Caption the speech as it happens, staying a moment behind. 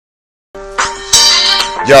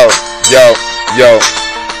Yo, yo, yo.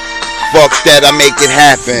 Fuck that, I make it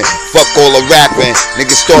happen. Fuck all the rapping.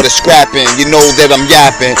 Niggas started scrapping. You know that I'm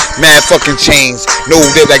yapping. Mad fucking chains. Know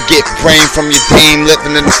that I get brain from your team.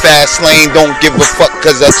 Living in the fast lane. Don't give a fuck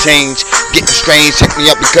cause I change. Getting strange. Check me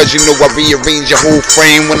out because you know I rearrange your whole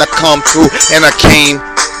frame when I come through. And I came,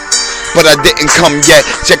 but I didn't come yet.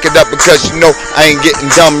 Check it out because you know I ain't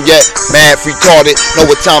getting dumb yet. Mad retarded, know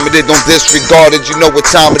what time it is, don't disregard it. You know what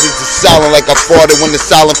time it is, it's silent like I farted. When the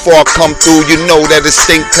silent fart come through, you know that it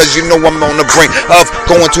stink. Cause you know I'm on the brink of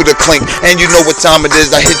going to the clink. And you know what time it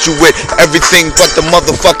is, I hit you with everything but the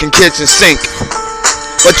motherfucking kitchen sink.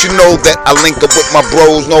 But you know that I link up with my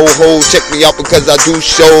bros, no hoes. Check me out because I do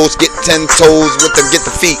shows. Get 10 toes with them, get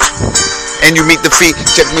the feet. And you meet the feet,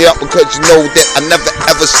 check me out because you know that I never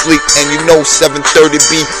ever sleep. And you know 7:30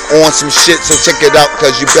 be on some shit, so check it out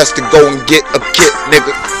because you best to go and get a kit,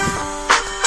 nigga.